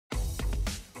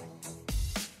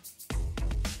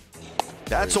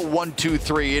That's a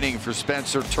 1-2-3 inning for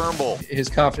Spencer Turnbull. His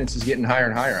confidence is getting higher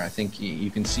and higher. I think you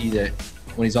can see that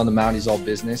when he's on the mound, he's all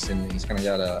business, and he's kind of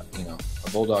got a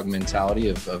bulldog mentality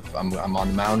of I'm on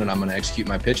the mound and I'm going to execute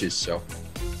my pitches. So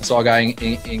I saw a guy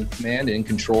in command and in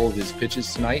control of his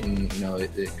pitches tonight, and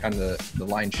it kind of the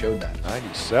line showed that.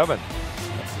 97.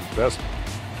 That's his best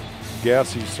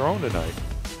gas he's thrown tonight.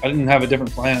 I didn't have a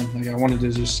different plan. I wanted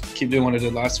to just keep doing what I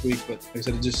did last week, but like I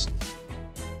said, it just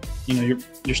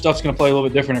your stuff's going to play a little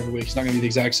bit different every week. It's not going to be the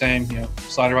exact same.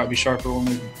 Slider might be sharper one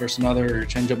week versus another, or your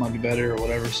changeup might be better, or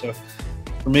whatever. So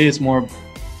for me, it's more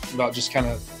about just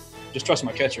trusting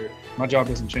my catcher. My job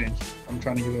doesn't change. I'm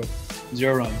trying to give up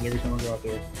 0 runs every time I go out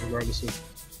there, regardless of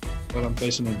whether I'm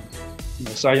facing a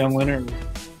Cy Young winner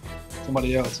or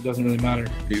somebody else. It doesn't really matter.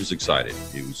 He was excited.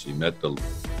 He met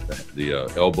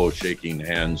the elbow shaking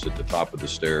hands at the top of the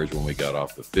stairs when we got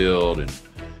off the field, and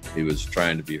he was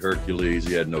trying to be Hercules.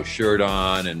 He had no shirt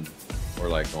on, and we're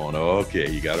like going, oh, okay,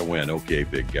 you got to win. Okay,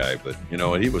 big guy. But,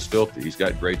 he was filthy. He's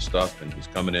got great stuff, and he's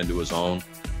coming into his own.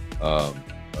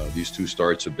 These 2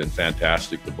 starts have been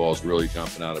fantastic. The ball's really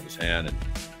jumping out of his hand, and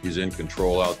he's in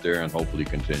control out there, and hopefully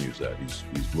continues that. He's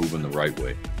moving the right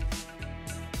way.